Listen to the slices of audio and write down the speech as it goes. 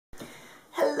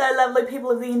Hello lovely people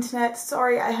of the internet,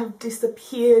 sorry I have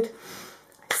disappeared.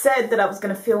 I said that I was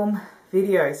going to film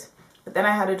videos, but then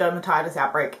I had a dermatitis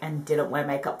outbreak and didn't wear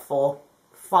makeup for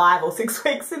 5 or 6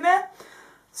 weeks in there.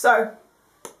 So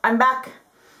I'm back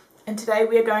and today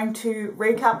we are going to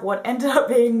recap what ended up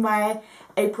being my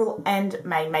April and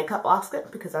May makeup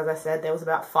basket, because as I said there was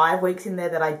about 5 weeks in there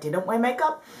that I didn't wear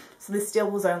makeup, so this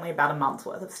still was only about a month's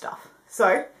worth of stuff.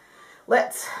 So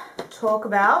let's talk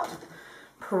about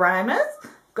primers.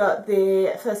 Got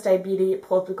the First Aid Beauty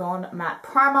Pores Be Gone Matte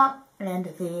Primer and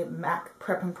the MAC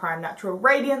Prep and Prime Natural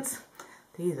Radiance.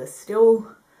 These are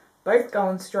still both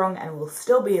going strong and will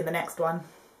still be in the next one.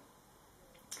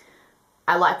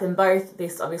 I like them both.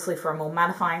 This obviously for a more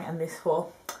mattifying and this for...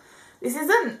 This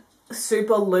isn't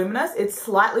super luminous. It's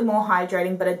slightly more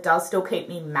hydrating, but it does still keep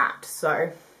me matte.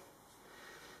 So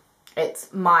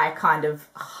it's my kind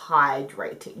of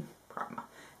hydrating primer.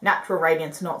 Natural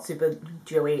Radiance, not super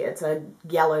dewy. It's a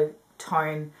yellow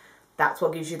tone. That's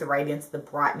what gives you the radiance, the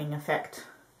brightening effect.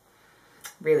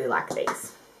 Really like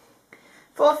these.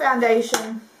 For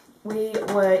foundation, we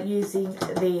were using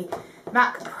the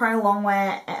MAC Pro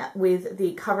Longwear with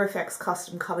the Cover FX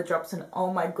Custom Cover Drops, and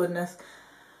oh my goodness,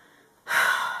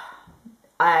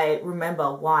 I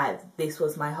remember why this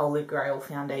was my holy grail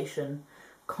foundation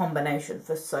combination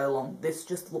for so long. This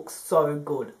just looks so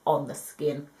good on the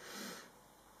skin.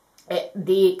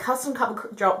 The custom cover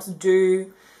drops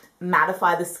do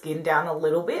mattify the skin down a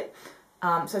little bit.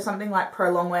 So something like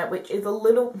Pro Longwear, which is a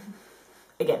little,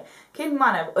 again, keep in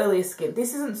mind I have oilier skin.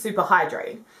 This isn't super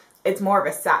hydrating. It's more of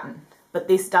a satin, but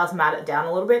this does matte it down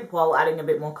a little bit while adding a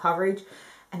bit more coverage.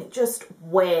 And it just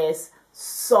wears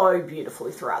so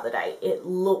beautifully throughout the day. It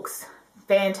looks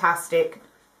fantastic.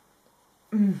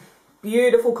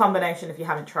 Beautiful combination if you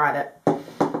haven't tried it.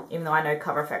 Even though I know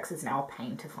Cover FX is now a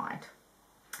pain to find.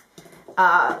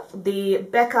 The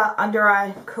Becca Under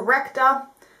Eye Corrector.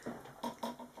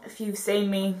 If you've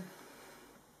seen me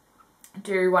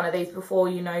do one of these before,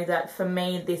 you know that for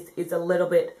me this is a little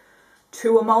bit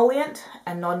too emollient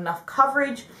and not enough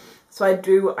coverage. So I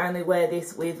do only wear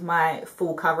this with my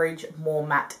full coverage, more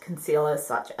matte concealer,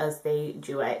 such as the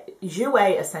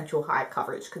Jouer Essential High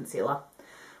Coverage Concealer,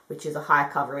 which is a high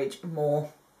coverage,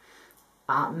 more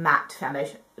matte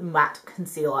foundation, matte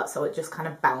concealer, so it just kind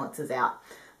of balances out.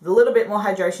 A little bit more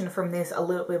hydration from this, a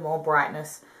little bit more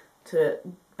brightness to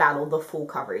battle the full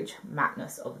coverage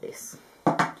matteness of this.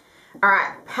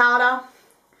 Alright, powder.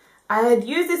 I had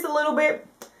used this a little bit,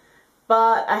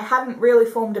 but I hadn't really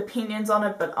formed opinions on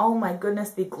it, but oh my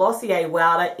goodness, the Glossier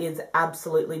powder is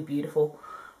absolutely beautiful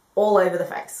all over the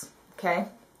face, okay?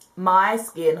 My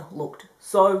skin looked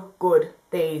so good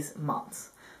these months,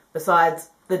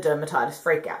 besides the dermatitis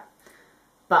freak out.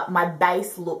 But my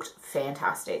base looked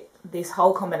fantastic. This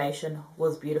whole combination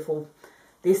was beautiful.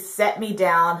 This set me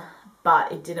down,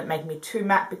 but it didn't make me too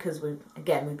matte because we've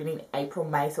been in April,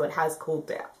 May, so it has cooled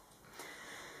down.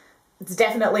 It's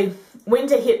definitely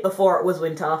winter hit before it was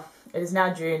winter. It is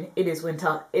now June. It is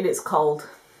winter. It is cold.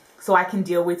 So I can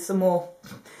deal with some more.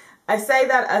 I say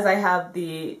that as I have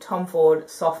the Tom Ford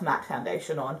Soft Matte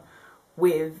Foundation on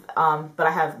with, but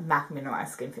I have MAC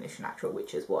Mineralized Skin Finish Natural,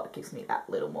 which is what gives me that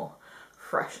little more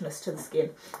freshness to the skin.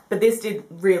 But this did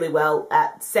really well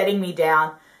at setting me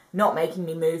down, not making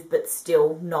me move, but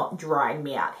still not drying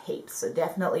me out heaps. So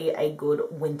definitely a good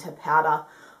winter powder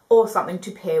or something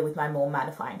to pair with my more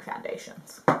mattifying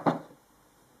foundations.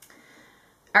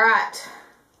 Alright,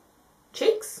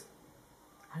 cheeks.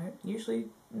 I don't usually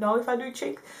know if I do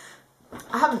cheeks.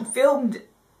 I haven't filmed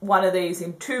one of these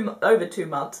in over 2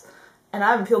 months, and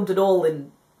I haven't filmed it all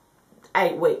in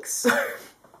 8 weeks. So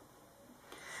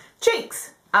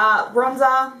cheeks,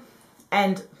 bronzer,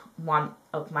 and one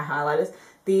of my highlighters,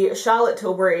 the Charlotte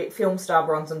Tilbury Film Star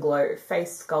Bronze and Glow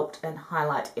Face Sculpt and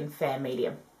Highlight in Fair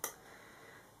Medium.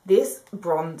 This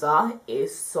bronzer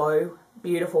is so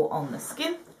beautiful on the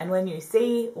skin, and when you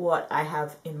see what I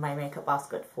have in my makeup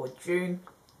basket for June,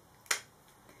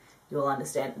 you'll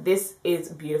understand. This is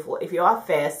beautiful. If you are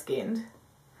fair skinned,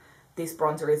 this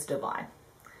bronzer is divine.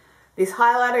 This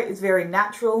highlighter is very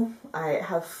natural. I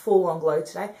have full on glow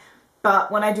today.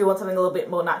 But when I do want something a little bit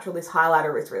more natural, this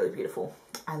highlighter is really beautiful.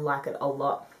 I like it a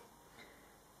lot.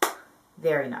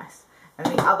 Very nice. And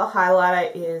the other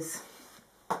highlighter is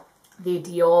the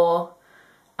Dior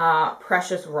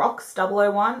Precious Rocks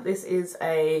 001. This is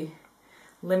a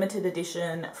limited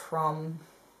edition from,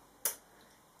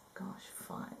 gosh,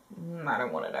 I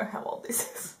don't want to know how old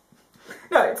this is.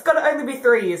 No, it's got to only be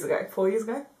 3 years ago. 4 years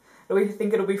ago? I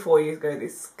think it'll be 4 years ago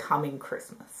this coming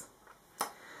Christmas.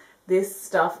 This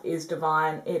stuff is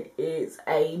divine. It is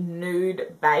a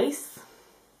nude base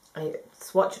I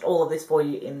swatched all of this for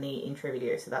you in the intro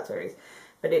video, so that's where it is.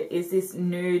 But it is this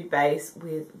nude base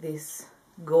with this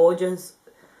gorgeous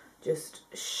just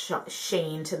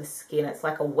sheen to the skin. It's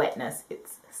like a wetness.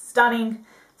 It's stunning.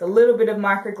 There's a little bit of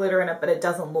micro glitter in it, but it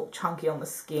doesn't look chunky on the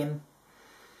skin.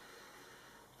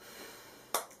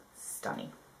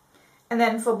 Stunning. And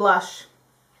then for blush,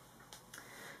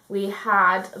 we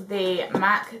had the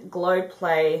MAC Glow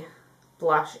Play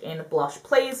blush in Blush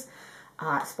Please.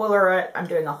 Spoiler alert, I'm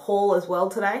doing a haul as well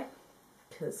today,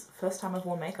 because first time I've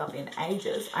worn makeup in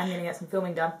ages. I'm going to get some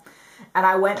filming done. And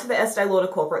I went to the Estee Lauder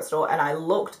corporate store and I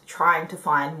looked trying to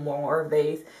find more of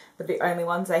these, but the only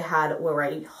ones they had were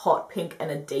a hot pink and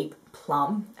a deep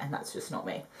plum, and that's just not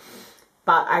me.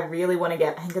 But I really want to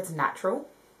get, I think it's natural.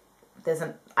 There's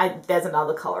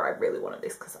another colour I really wanted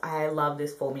this because I love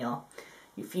this formula.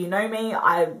 If you know me,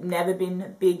 I've never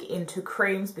been big into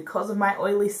creams because of my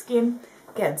oily skin.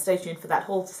 Again, stay tuned for that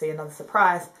haul to see another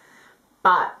surprise.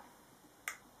 But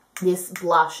this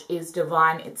blush is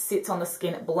divine. It sits on the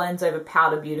skin, it blends over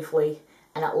powder beautifully,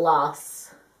 and it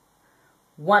lasts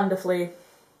wonderfully.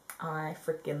 I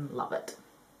freaking love it.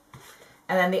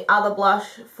 And then the other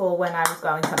blush for when I was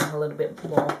going something a little bit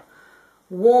more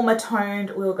warmer toned,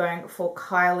 we were going for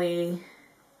Kylie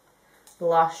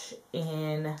blush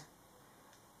in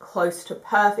Close to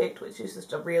Perfect, which is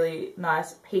just a really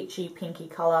nice peachy pinky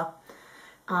colour.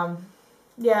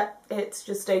 Yeah, it's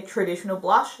just a traditional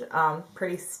blush,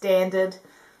 pretty standard,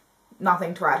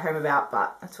 nothing to write home about,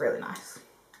 but it's really nice.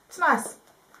 It's nice.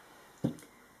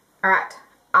 Alright,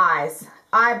 eyes.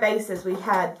 Eye bases, we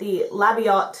had the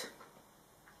Labiot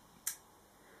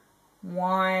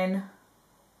Wine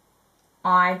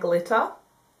Eye Glitter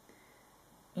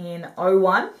in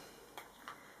 01,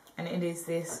 and it is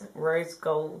this rose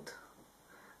gold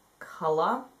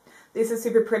colour. This is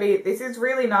super pretty. This is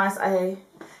really nice. I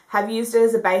have used it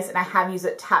as a base and I have used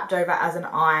it tapped over as an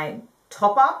eye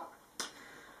topper.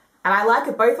 And I like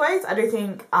it both ways. I do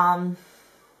think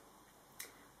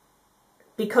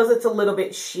because it's a little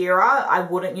bit sheerer, I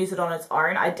wouldn't use it on its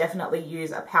own. I definitely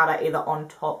use a powder either on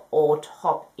top or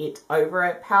top it over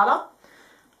a powder.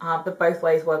 But both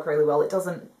ways work really well. It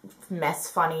doesn't mess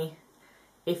funny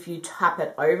if you tap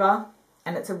it over.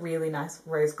 And it's a really nice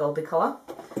rose goldy colour.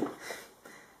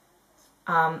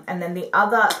 And then the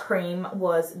other cream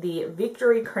was the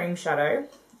Victory Cream Shadow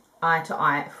Eye to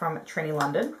Eye from Trini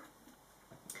London.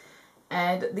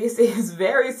 And this is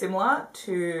very similar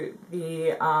to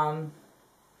the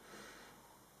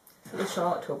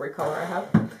Charlotte Tilbury colour I have.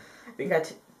 I think I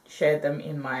shared them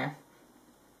in my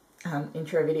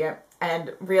intro video.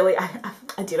 And really,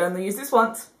 I did only use this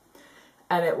once.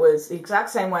 And it was the exact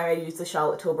same way I used the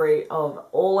Charlotte Tilbury, of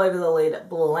all over the lid,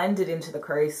 blended into the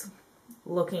crease,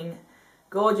 looking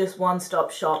gorgeous,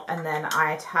 one-stop shop. And then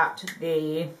I tapped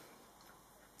the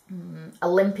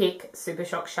Olympic Super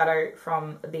Shock Shadow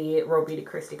from the Royal Beauty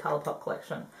Christie Colourpop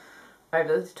collection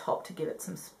over the top to give it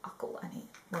some sparkle, and it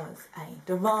was a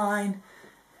divine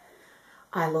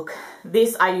eye look.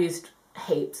 This I used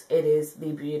heaps. It is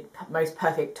the most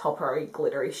perfect toppery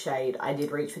glittery shade. I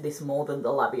did reach for this more than the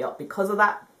Labiot because of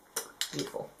that.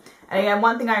 Beautiful. And again,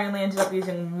 one thing I only ended up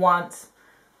using once,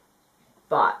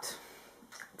 but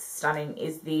it's stunning,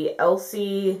 is the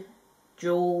Elsie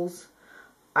Jules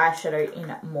eyeshadow in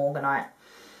Morganite.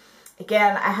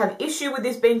 Again, I have issue with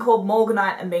this being called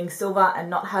Morganite and being silver and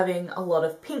not having a lot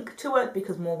of pink to it,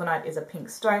 because Morganite is a pink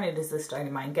stone. It is the stone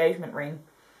in my engagement ring.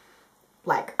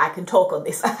 Like, I can talk on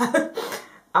this.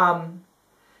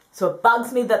 So it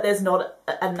bugs me that there's not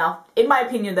enough, in my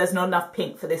opinion, there's not enough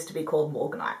pink for this to be called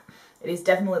Morganite. It is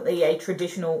definitely a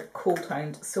traditional cool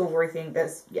toned silvery thing.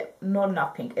 There's, yeah, not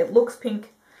enough pink. It looks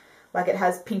pink, like it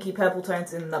has pinky purple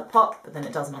tones in the pot, but then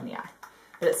it doesn't on the eye.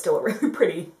 But it's still a really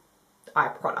pretty eye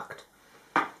product.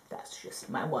 That's just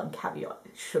my one caveat.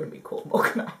 It shouldn't be called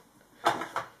Morganite.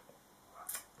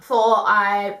 For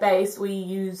eye base, we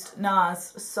used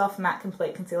NARS Soft Matte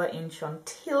Complete Concealer in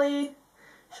Chantilly.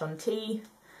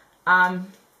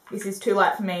 This is too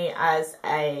light for me as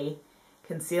a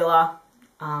concealer,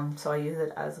 so I use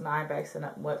it as an eye base and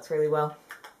it works really well.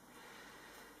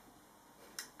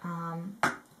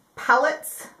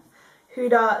 Palettes,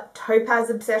 Huda Topaz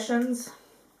Obsessions.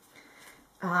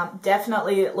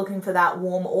 Definitely looking for that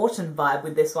warm autumn vibe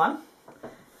with this one,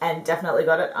 and definitely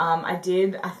got it. I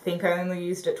think I only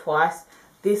used it twice.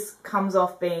 This comes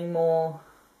off being more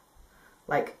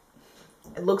like,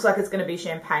 it looks like it's going to be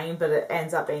champagne, but it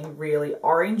ends up being really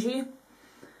orangey.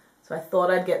 So I thought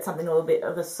I'd get something a little bit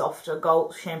of a softer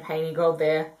gold, champagne-y gold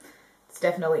there. It's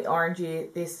definitely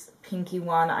orangey. This pinky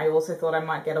one, I also thought I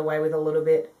might get away with a little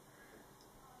bit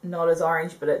not as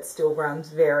orange, but it still runs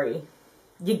very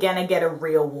you're gonna get a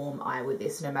real warm eye with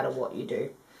this no matter what you do.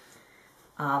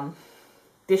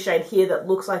 This shade here that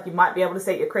looks like you might be able to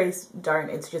set your crease, don't.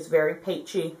 It's just very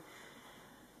peachy.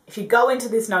 If you go into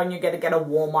this knowing you're gonna get a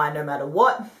warm eye no matter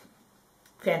what,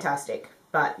 fantastic.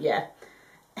 But yeah,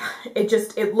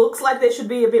 it looks like there should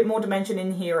be a bit more dimension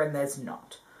in here and there's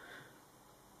not.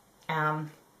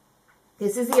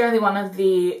 This is the only one of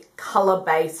the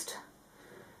color-based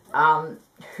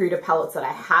Huda palettes that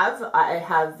I have. I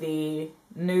have the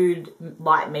nude,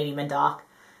 light, medium, and dark.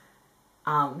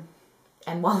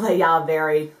 And while they are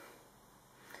very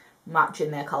much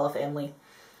in their color family,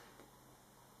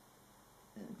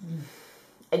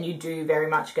 and you do very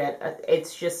much get,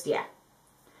 it's just, yeah.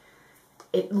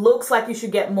 It looks like you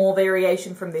should get more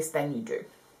variation from this than you do.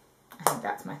 I think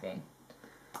that's my thing.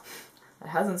 It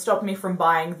hasn't stopped me from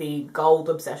buying the Gold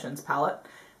Obsessions palette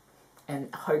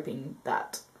and hoping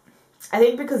that, I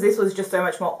think because this was just so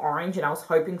much more orange and I was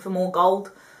hoping for more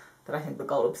gold, that I think the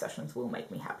Gold Obsessions will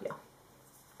make me happier.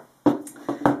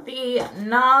 The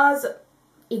NARS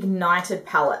Ignited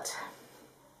palette.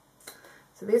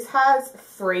 So this has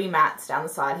 3 mattes down the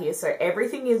side here, so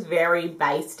everything is very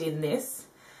based in this,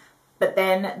 but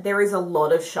then there is a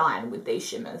lot of shine with these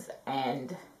shimmers,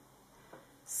 and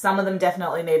some of them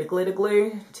definitely need a glitter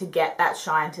glue to get that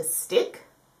shine to stick.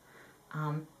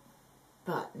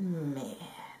 But man,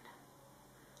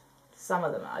 some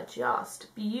of them are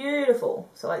just beautiful.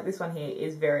 So like this one here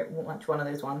is very much one of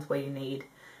those ones where you need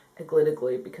a glitter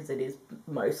glue because it is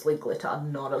mostly glitter,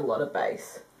 not a lot of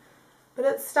base. But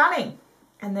it's stunning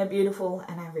and they're beautiful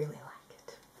and I really like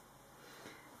it.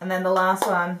 And then the last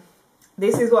one,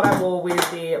 this is what I wore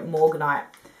with the Morganite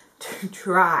to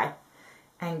try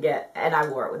and get, and I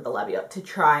wore it with the Labia to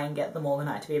try and get the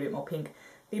Morganite to be a bit more pink.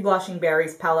 The Blushing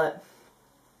Berries palette.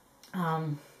 I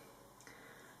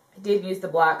did use the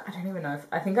black. I don't even know if,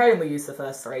 I think I only used the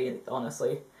first 3,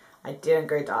 honestly. I didn't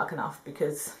go dark enough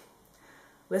because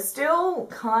we're still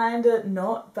kind of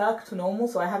not back to normal,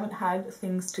 so I haven't had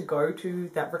things to go to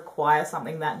that require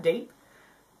something that deep.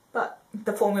 But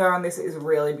the formula on this is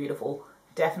really beautiful.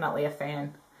 Definitely a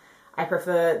fan. I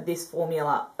prefer this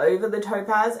formula over the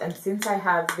Topaz, and since I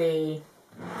have the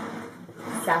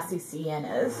Sassy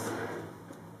Siennas,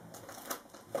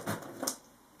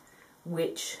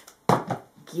 which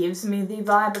gives me the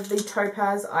vibe of the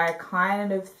Topaz, I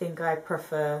kind of think I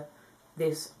prefer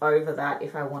this over that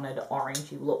if I wanted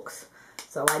orangey looks.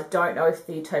 So I don't know if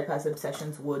the Topaz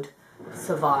Obsessions would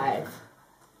survive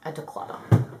a declutter.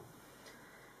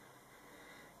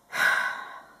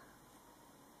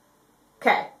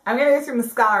 Okay, I'm going to go through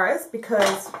mascaras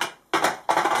because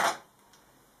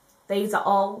these are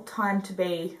all time to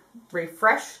be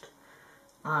refreshed.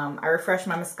 I refreshed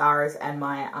my mascaras and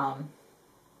my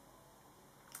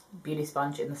beauty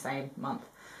sponge in the same month.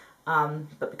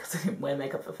 But because I didn't wear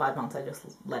makeup for 5 months, I just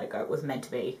let it go. It was meant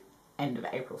to be end of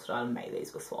April, start of May,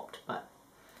 these were swapped. But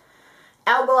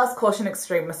Hourglass Caution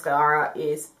Extreme Mascara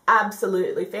is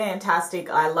absolutely fantastic.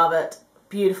 I love it.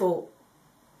 Beautiful,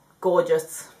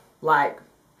 gorgeous. Like,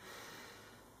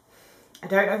 I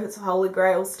don't know if it's a Holy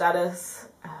Grail status.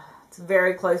 It's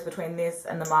very close between this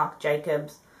and the Marc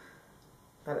Jacobs.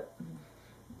 But,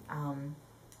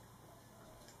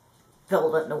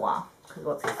 Velvet Noir. Because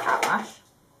what's this? Atlash.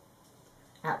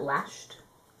 Atlashed.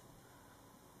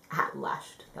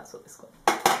 That's what this is called.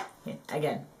 Yeah,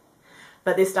 again.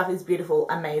 But this stuff is beautiful,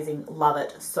 amazing, love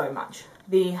it so much.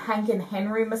 The Hank and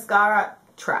Henry mascara,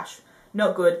 trash.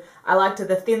 Not good. I liked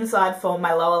the thin side for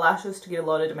my lower lashes to get a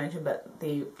lot of dimension, but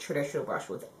the traditional brush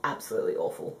was absolutely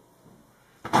awful.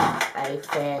 A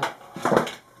fan.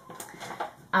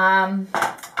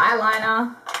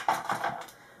 Eyeliner.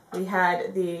 We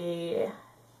had the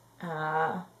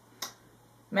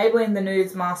Maybelline The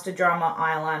Nudes Master Drama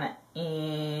eyeliner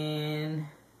in,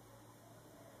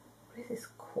 what is this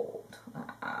called?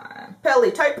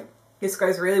 Pearly Taupe. This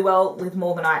goes really well with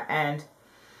Morganite and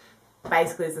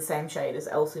basically is the same shade as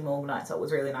Elsie Morganite, so it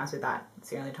was really nice with that. It's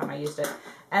the only time I used it.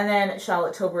 And then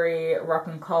Charlotte Tilbury Rock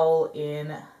and Coal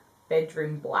in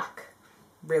Bedroom Black.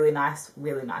 Really nice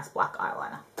black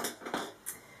eyeliner.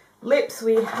 Lips,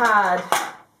 we had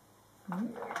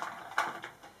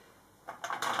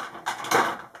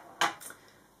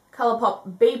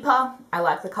Colourpop Beeper. I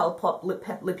like the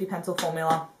Colourpop Lippy Pencil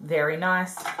formula. Very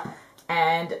nice.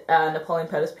 And Napoleon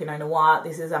Purtis Pinot Noir.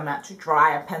 This is a much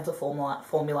drier pencil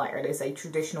formula. It is a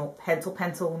traditional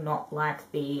pencil, not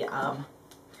like the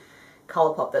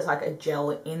Colourpop that's like a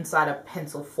gel inside a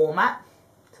pencil format.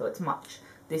 So it's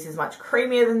this is much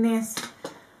creamier than this.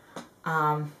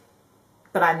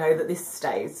 But I know that this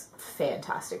stays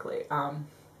fantastically.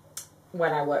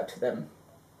 When I worked them,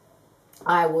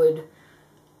 I would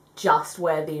just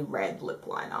wear the red lip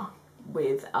liner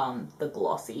with the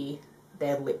glossy,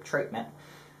 their lip treatment,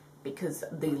 because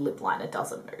the lip liner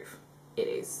doesn't move. It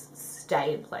is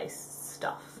stay in place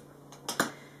stuff.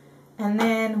 And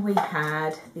then we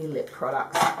had the lip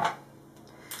products,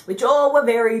 which all were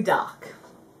very dark.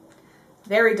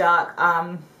 Very dark.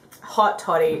 Hot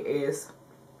Toddy is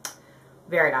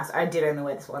very nice. I did only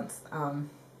wear this once.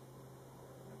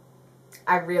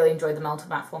 I really enjoyed the Melted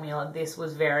Matte formula. This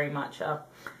was very much a...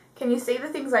 Can you see the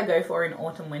things I go for in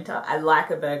autumn, winter? I like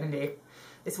a burgundy.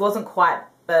 This wasn't quite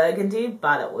burgundy,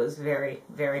 but it was very,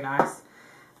 very nice.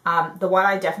 The one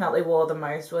I definitely wore the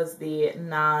most was the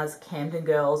NARS Camden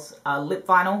Girls lip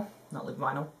vinyl. Not lip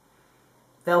vinyl.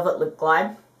 Velvet Lip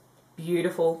Glide.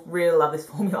 Beautiful. Really love this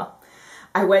formula.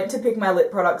 I went to pick my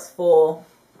lip products for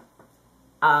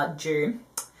June,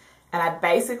 and I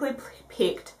basically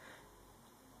picked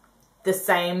the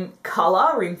same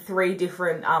colour in 3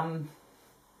 different,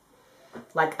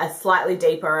 like a slightly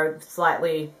deeper,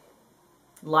 slightly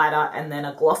lighter, and then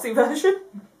a glossy version.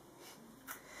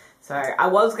 So I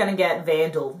was going to get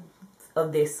Vandal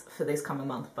of this for this coming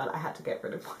month, but I had to get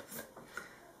rid of one of them.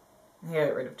 I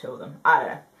got rid of 2 of them. I don't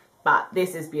know. But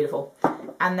this is beautiful.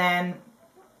 And then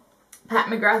Pat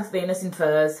McGrath's Venus in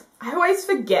Furs. I always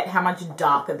forget how much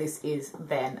darker this is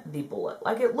than the Bullet.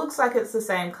 Like, it looks like it's the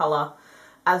same colour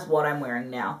as what I'm wearing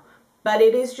now, but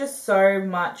it is just so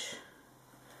much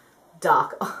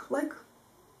darker. Like,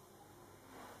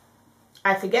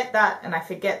 I forget that, and I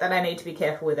forget that I need to be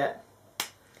careful with it.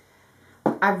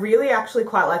 I really actually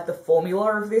quite like the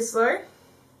formula of this though,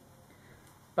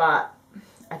 but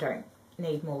I don't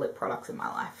need more lip products in my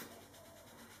life.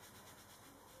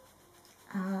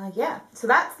 Yeah, so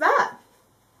that's that.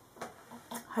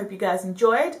 Hope you guys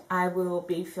enjoyed. I will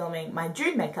be filming my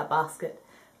June makeup basket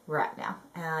right now.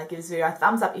 Give this video a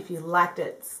thumbs up if you liked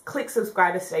it. Click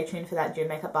subscribe to stay tuned for that June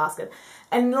makeup basket.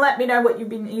 And let me know what you've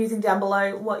been using down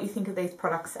below, what you think of these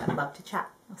products. I'd love to chat.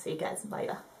 I'll see you guys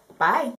later. Bye.